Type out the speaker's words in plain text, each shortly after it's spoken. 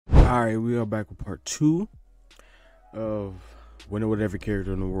Alright, we are back with part 2 of winning with every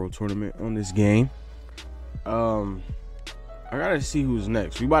character in the world tournament on this game. I gotta see who's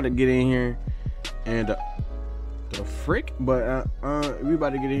next. We about to get in here and the frick, but we about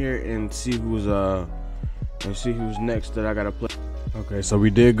to get in here and see who's next that I gotta play. Okay, so we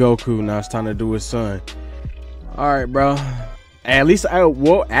did Goku. Now it's time to do his son. Alright, bro. At least I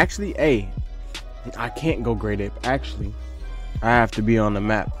can't go grade ape. Actually, I have to be on the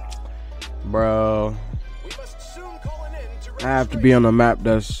map, bro. I have to be on the map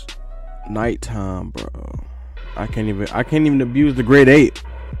that's nighttime, bro. I can't even abuse the grade 8.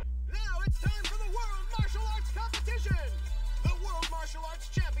 Now it's time for the World Martial Arts Competition. The World Martial Arts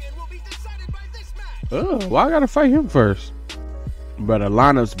Champion will be decided by this match. Oh, why I gotta fight him first? But the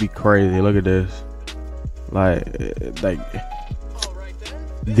lineups be crazy. Look at this. Like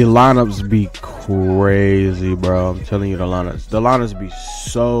the lineups be crazy, bro. I'm telling you, the lineups be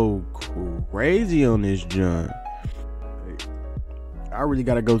so crazy on this joint. I really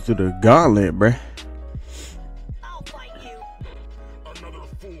gotta go through the gauntlet, bruh. I'll fight you. Another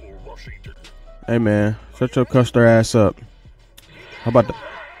fool rushing to. Hey man, shut your custer ass up. How about that?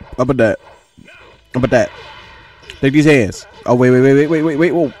 How about that? How about that? Take these hands. Oh wait.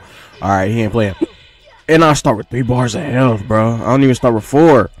 Whoa. All right, he ain't playing. And I start with 3 bars of health, bro. I don't even start with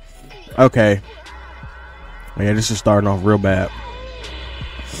 4. Okay. Yeah, this is starting off real bad.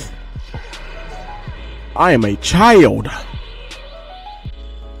 I am a child.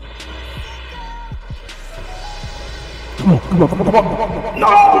 Come on. No!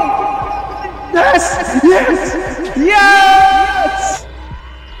 Yes!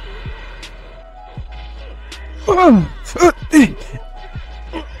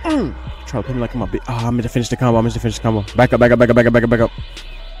 Try to put me like I'm a bit. Oh, I'm gonna finish the combo. Back up.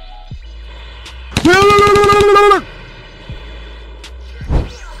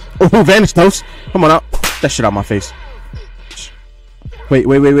 Oh, vanish toast. Come on out. That shit out my face. Wait.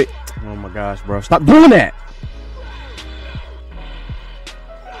 Oh my gosh, bro. Stop doing that.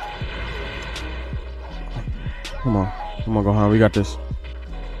 Come on, Gohan. We got this.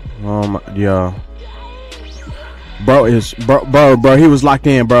 Yeah. Bro, he was locked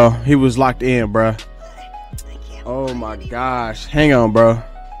in, bro. Oh my gosh. Hang on, bro.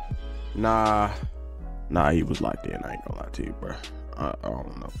 Nah, he was locked in. I ain't gonna lie to you, bro. I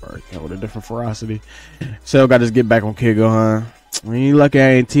don't know, bro. He came with a different ferocity. Cell got his get back on Kid Gohan. When you lucky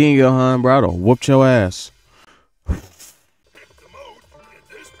I ain't Teen Gohan, bro, I done whooped your ass.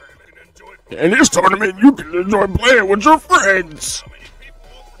 In this tournament, you can enjoy playing with your friends.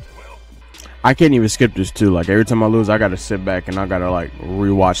 I can't even skip this too. Like every time I lose, I gotta sit back and I gotta like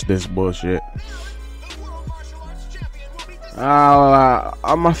rewatch this bullshit.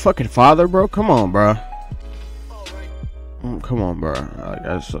 I'm my fucking father, bro. Come on, bro. Like,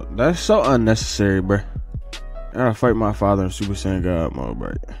 that's so unnecessary, bro. I gotta fight my father in Super Saiyan God mode,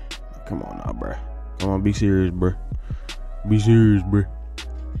 bro. Come on now, bro. Come on, be serious, bro. Be serious, bro.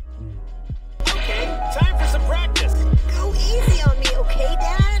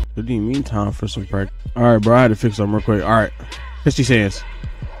 What do you mean time for some practice? Alright, bro, I had to fix something real quick. Alright. Kiss these hands.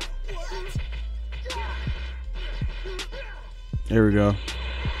 There we go.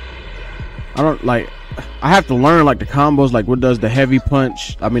 I have to learn like the combos, like what does the heavy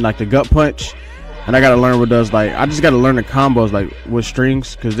punch, like the gut punch. And I gotta learn what does I just gotta learn the combos like with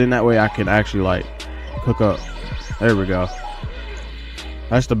strings, cause then that way I can actually like cook up. There we go.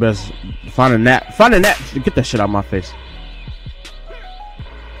 That's the best. Find a nap. Get that shit out of my face.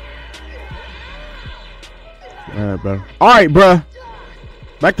 Alright, bro.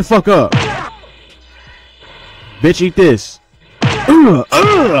 Back the fuck up. Bitch, eat this. No!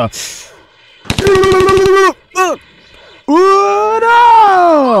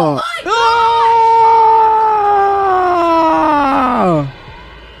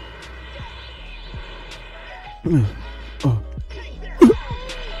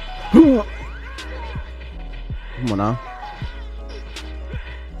 Come on now.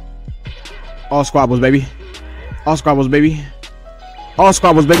 All squabbles, baby. All squabbles, baby.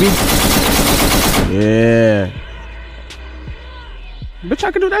 Yeah. Bitch,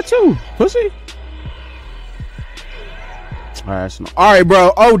 I can do that too, pussy. Alright,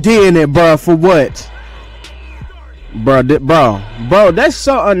 bro. OD in it, bro. For what? Bro, that's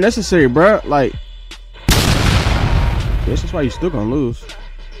so unnecessary, bro. Like, this is why you still gonna lose.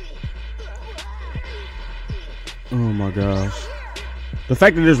 Oh my gosh. The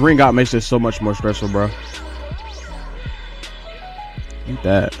fact that this ring out makes this so much more stressful, bro. Eat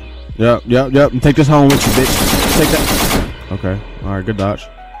that. Yep. And take this home with you, bitch. Take that. Okay. Alright, good dodge.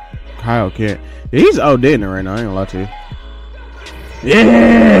 Kyle can't. Yeah, he's ODing it right now. I ain't gonna lie to you.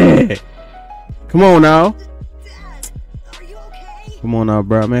 Yeah. Come on now. Dad, are you okay? Come on now,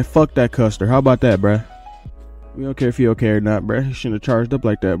 bro. Man, fuck that Custer. How about that, bro? We don't care if you okay or not, bro. You shouldn't have charged up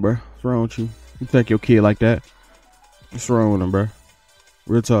like that, bro. What's wrong with you? You think your kid like that? What's wrong with him, bro?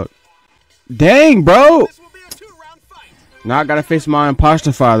 Real talk. Dang, bro. This will be a 2-round fight. Now I gotta face my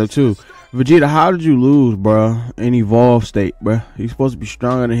imposter father too. Vegeta, how did you lose, bro? In evolved state, bro? You're supposed to be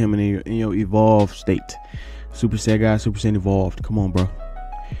stronger than him in your evolved state. Super Saiyan, Super Saiyan evolved. Come on, bro. I'm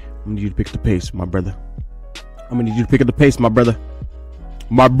gonna need you to pick up the pace, my brother. I'm gonna need you to pick up the pace, my brother.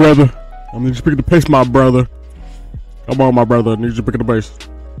 My brother. I'm gonna need you to pick up the pace, my brother. Come on, my brother. I need you to pick up the pace.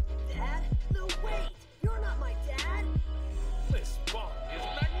 Dad? No, wait. You're not my dad. This bond is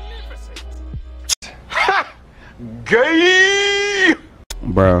magnificent. Ha! Gay!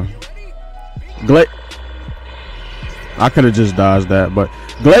 Bro. I could have just dodged that, but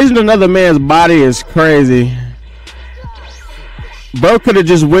glazing another man's body is crazy. Bro could have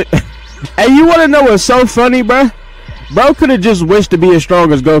just went. Hey, you want to know what's so funny, bro? Bro could have just wished to be as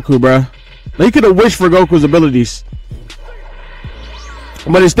strong as Goku, bro. He could have wished for Goku's abilities.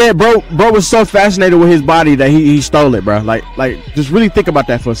 But instead, bro was so fascinated with his body that he stole it, bro. Like, just really think about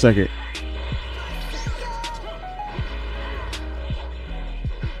that for a second.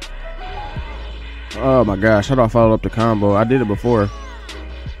 Oh my gosh, how do I follow up the combo? I did it before.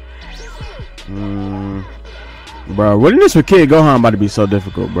 Bro, wouldn't this for Kid Gohan about to be so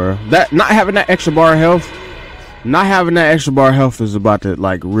difficult, bro? That not having that extra bar of health is about to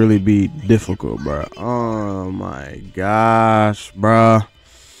like really be difficult, bro. Oh my gosh, bro.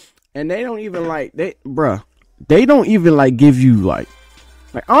 And they don't even like they don't even like give you like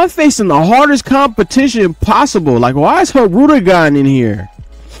I'm facing the hardest competition possible. Like, why is Harutogan in here?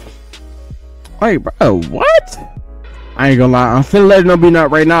 Wait, bro, what? I ain't gonna lie, I'm finna let it be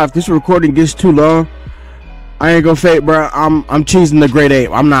not right now. If this recording gets too long, I ain't gonna fake, bro. I'm cheesing the grade 8.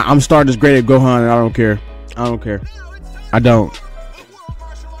 I'm starting this grade 8 Gohan, and I don't care. I don't.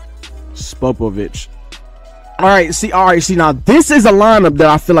 Spopovich. All right, see. Now this is a lineup that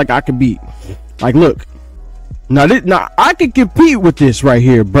I feel like I can beat. Like, look. Now I can compete with this right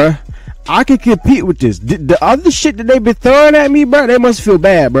here, bro. I can compete with this. The other shit that they've been throwing at me, bro, they must feel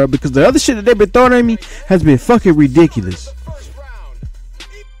bad, bro, because the other shit that they've been throwing at me has been fucking ridiculous.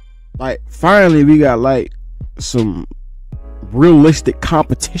 Like, finally, we got like some realistic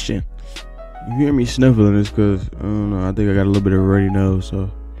competition. You hear me sniffling this because I don't know. I think I got a little bit of a runny nose, so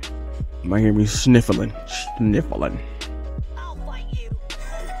you might hear me sniffling. I'll fight you.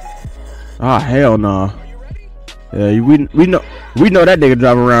 Ah, hell no. Yeah, we know that nigga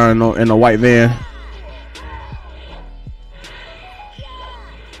drive around in a white van.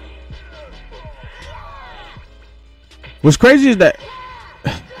 What's crazy is that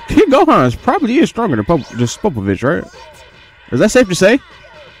Kid Gohan is probably stronger than Popovich, right? Is that safe to say?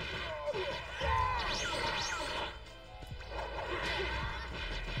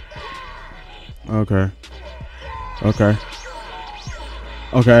 Okay.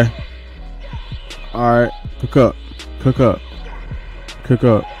 Alright. Cook up.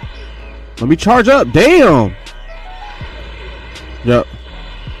 Let me charge up. Damn. Yep.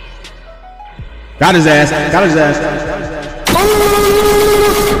 Got his ass.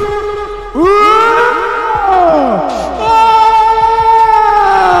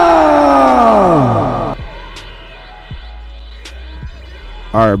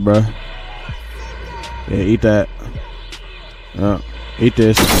 Alright, bro. Yeah, eat that. Eat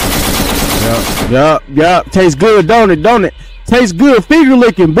this. Yup. Tastes good, don't it? Tastes good. Finger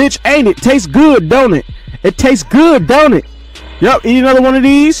licking, bitch, ain't it? Tastes good, don't it? It tastes good, don't it? Yup, eat another one of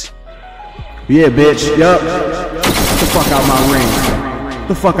these. Yeah, bitch. Yup. Get the fuck out my ring. Get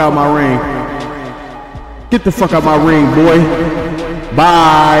the fuck out my ring. Get the fuck out my ring, boy.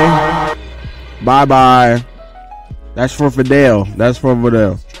 Bye. Bye. That's for Vidal. It's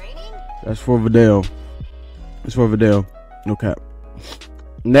for Vidal. No cap.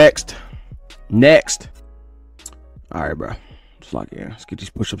 Next. All right, bro. Let's lock in. Let's get these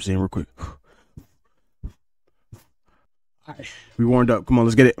push-ups in real quick. All right, we warmed up. Come on,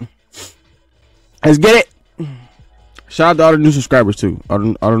 let's get it. Shout out to all the new subscribers too. All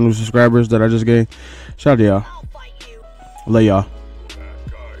the new subscribers that I just gave. Shout out to y'all. Love y'all.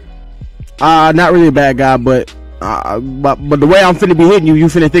 Not really a bad guy, but the way I'm finna be hitting you, you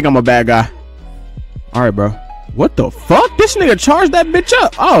finna think I'm a bad guy. All right, bro. What the fuck? This nigga charged that bitch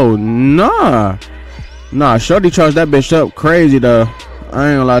up. Oh, nah. Nah, Shorty charged that bitch up crazy, though. I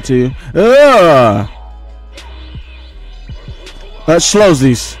ain't gonna lie to you.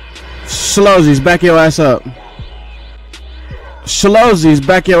 Slowsies, back your ass up.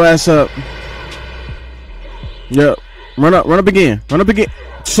 Yep. Run up again. Run up again.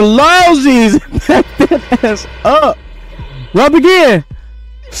 Slowsies. Back that ass up. Run up again.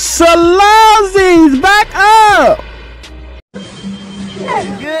 Slowsies. Back up.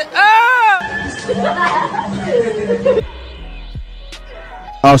 Get up!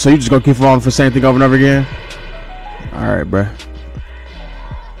 Oh, so you just gonna keep falling for the same thing over and over again? Alright, bruh.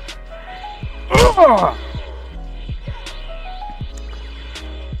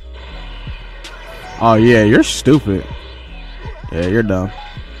 Oh yeah, you're stupid. Yeah, you're dumb.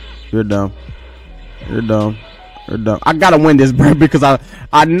 You're dumb. You're dumb. You're dumb. I gotta win this, bro, because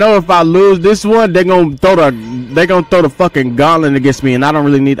I know if I lose this one, they're gonna throw the fucking gauntlet against me, and I don't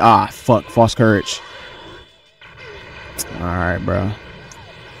really need fuck false courage. Alright, bro.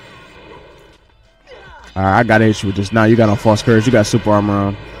 Alright, I gotta hit you with this. Now you got no false courage, you got super armor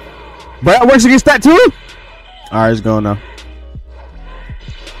on. But that works against that too? Alright, it's going now.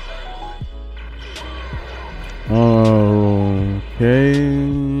 Okay.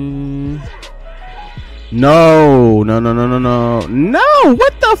 No,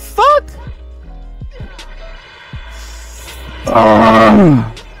 what the fuck?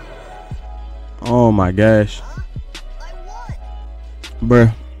 Oh my gosh.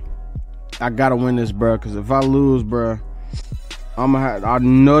 Bruh, I gotta win this, bruh, because if I lose, bruh, I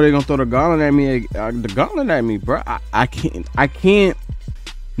know they're gonna throw the gauntlet at me, bruh. I can't.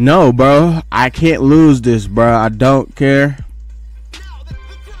 No, bro, I can't lose this, bro. I don't care.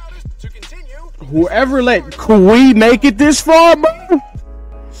 Whoever let Kui make it this far, bro,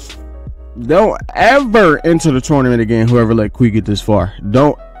 don't ever enter the tournament again. Whoever let Kui get this far,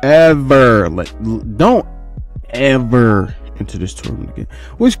 don't ever enter this tournament again.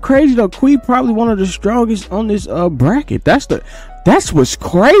 What's crazy though, Kui probably one of the strongest on this bracket. That's what's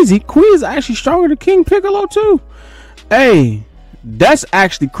crazy. Kui is actually stronger than King Piccolo too. Hey. That's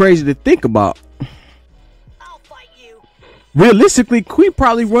actually crazy to think about. I'll fight you. Realistically, Kui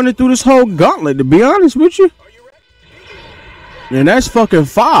probably running through this whole gauntlet, to be honest with you. Are you ready? And that's fucking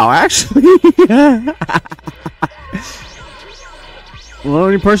foul, actually. The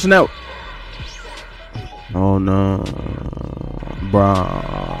only person that... Oh, no.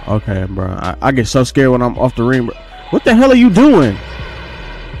 Bruh. Okay, bruh. I get so scared when I'm off the ring. What the hell are you doing?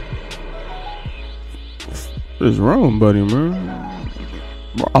 What is wrong, buddy, man?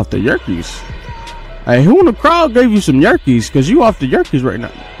 Bro, off the yerkies. Hey, who in the crowd gave you some yerkies? Because you off the yerkies right now.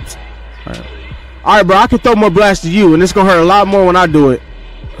 Alright, bro, I can throw more blasts to you, and it's going to hurt a lot more when I do it.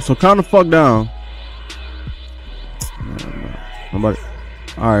 So calm the fuck down.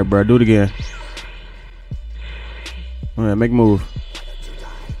 Alright, bro, do it again. Alright, make a move.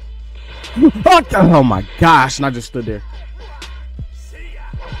 Oh my gosh, and I just stood there.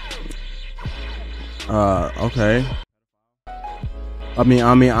 Okay. I mean,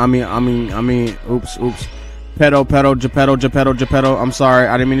 oops. Geppetto. I'm sorry,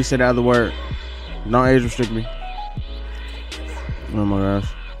 I didn't mean to say the other word. Don't age restrict me. Oh my gosh.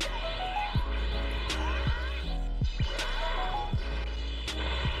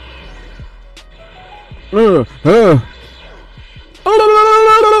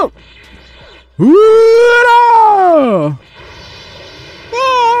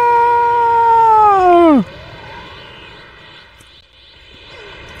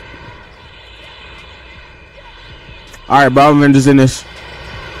 Alright, bro, I'm just in this.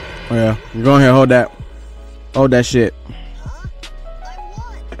 Oh yeah, you go ahead, hold that shit.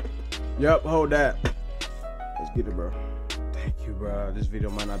 Yep, hold that. Let's get it, bro. Thank you, bro. This video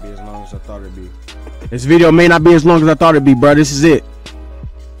might not be as long as I thought it'd be. This video may not be as long as I thought it'd be, bro. This is it.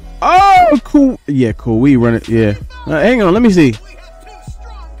 Oh, cool. Yeah, cool. We run it. Yeah. Hang on, let me see.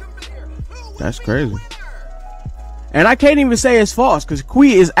 That's crazy. And I can't even say it's false, because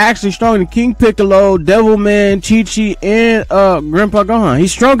Kui is actually stronger than King Piccolo, Devilman, Chi-Chi, and Grandpa Gohan.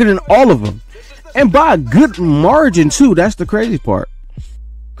 He's stronger than all of them. And by a good margin, too. That's the crazy part.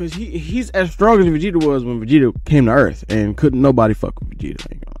 Because he's as strong as Vegeta was when Vegeta came to Earth. And couldn't nobody fuck with Vegeta.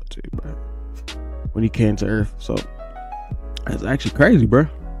 I ain't gonna tell you, bro. When he came to Earth. So, that's actually crazy, bro.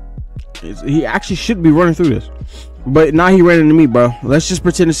 He actually should be running through this. But now he ran into me, bro. Let's just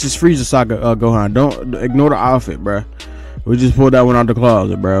pretend it's just Frieza Saga Gohan. Don't ignore the outfit, bro. We just pulled that one out the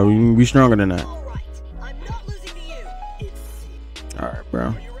closet, bro. We can be stronger than that. Alright,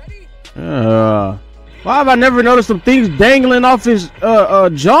 bro. Why have I never noticed some things dangling off his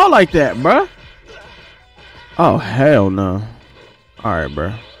jaw like that, bro? Oh, hell no. Alright,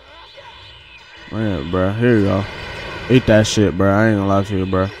 bro. Yeah, bro. Here you go. Eat that shit, bro. I ain't gonna lie to you,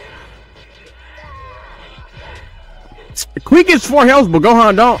 bro. Kui gets 4 health, but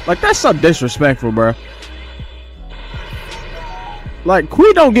Gohan don't. Like, that's so disrespectful, bro. Like,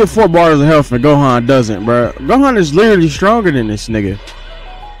 Kui don't get 4 bars of health and Gohan doesn't, bro. Gohan is literally stronger than this nigga.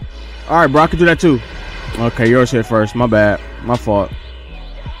 Alright, bro, I can do that too. Okay, yours hit first. My bad. My fault.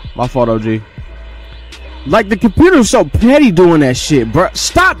 My fault, OG. Like, the computer's so petty doing that shit, bro.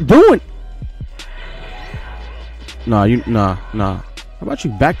 Stop doing. Nah. How about you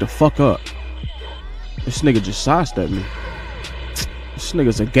back the fuck up? This nigga just sidestepped me. This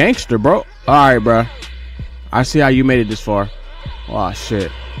nigga's a gangster, bro. Alright, bro. I see how you made it this far. Oh,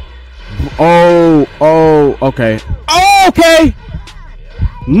 shit. Oh, okay. Oh, okay.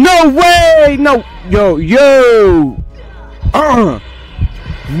 No way. No. Yo.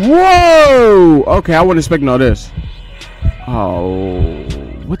 Whoa. Okay, I wasn't expecting all this. Oh,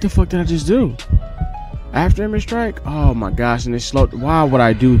 what the fuck did I just do? After image strike? Oh my gosh, and it slowed. Why would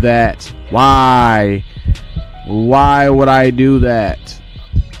I do that? Why would I do that?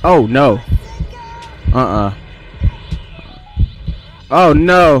 Oh no. Oh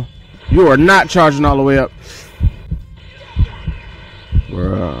no. You are not charging all the way up.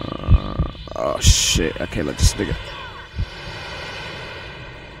 Oh shit. I can't let this nigga.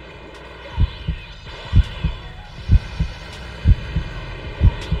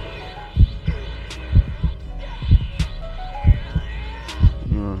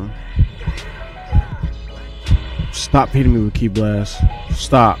 Stop hitting me with key blast.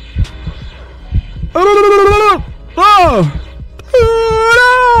 Stop. Oh!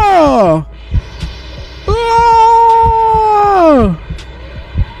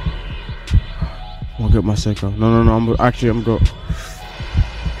 I'm gonna get my Seiko. No. I'm gonna go.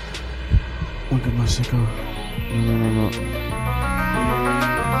 I'm gonna get my Seiko. No.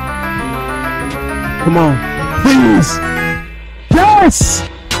 Come on. Please. Yes!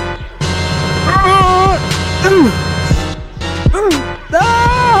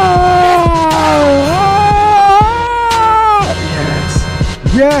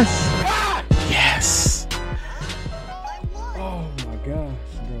 Yes. Oh my gosh,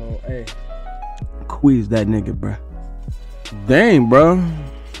 bro. Hey, Quiz that nigga, bro. Dang, bro.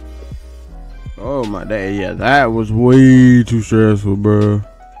 Oh my day. Yeah, that was way too stressful, bro.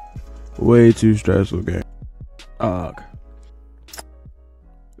 Way too stressful, game. Ugh.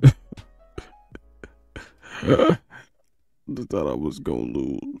 I thought I was gonna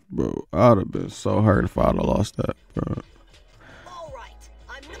lose, bro. I'd have been so hurt if I'd have lost that, bro.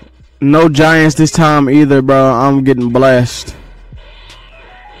 No giants this time either, bro. I'm getting blessed.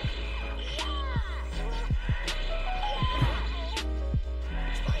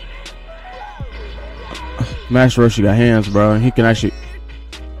 Master Roshi got hands, bro. He can actually.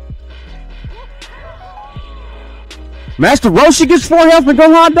 Master Roshi gets 4 health and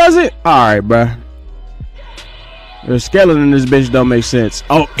Gohan does it? Alright, bro. The skeleton in this bitch don't make sense.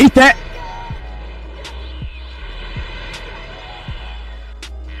 Oh, eat that!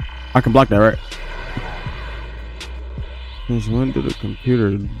 I can block that, right? Since when did the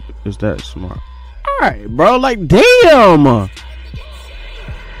computer is that smart? Alright, bro, like damn! Now,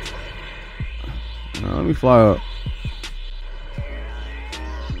 let me fly up.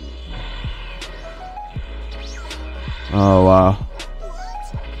 Oh wow.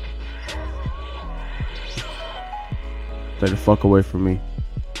 Stay the fuck away from me.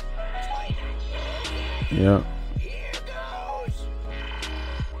 Yeah.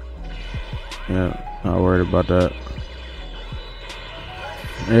 Yeah, not worried about that.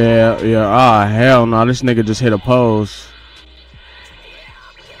 Yeah. Ah, hell no. This nigga just hit a pose.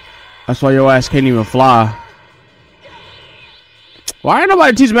 That's why your ass can't even fly. Why ain't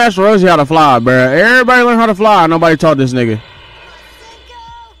nobody teach Master Roshi how to fly, bro? Everybody learn how to fly. Nobody taught this nigga.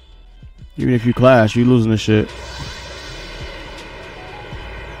 Even if you clash, you losing this shit.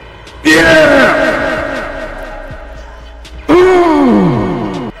 Yeah!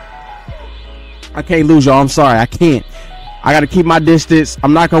 I can't lose, y'all. I'm sorry. I can't. I gotta keep my distance.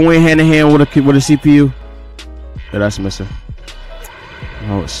 I'm not gonna win hand in hand with a CPU. Yeah, that's missing.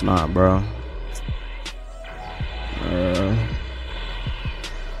 No, it's not, bro.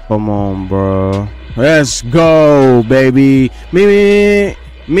 Come on, bro. Let's go, baby. Me.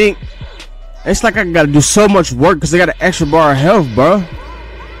 It's like I gotta do so much work because I got an extra bar of health, bro.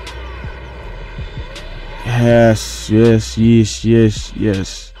 Yes.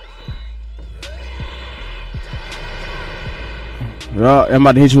 Yup, I'm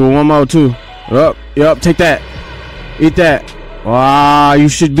about to hit you with one more too. Yup, take that. Eat that. Wow, you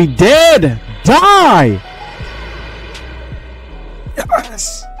should be dead. Die.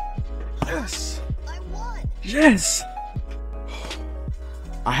 Yes.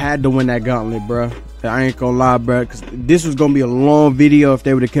 I had to win that gauntlet, bro. I ain't gonna lie, bro, because this was gonna be a long video if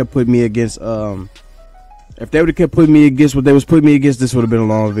they would have kept putting me against If they would have kept putting me against what they was putting me against, this would have been a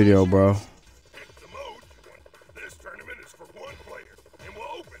long video, bro.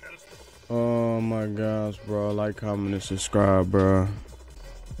 Oh my gosh, bro. Like, comment, and subscribe, bro.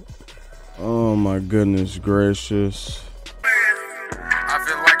 Oh my goodness gracious. I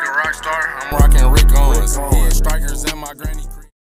feel like a rock star. I'm rocking Rick Owens. Strikers in my granny.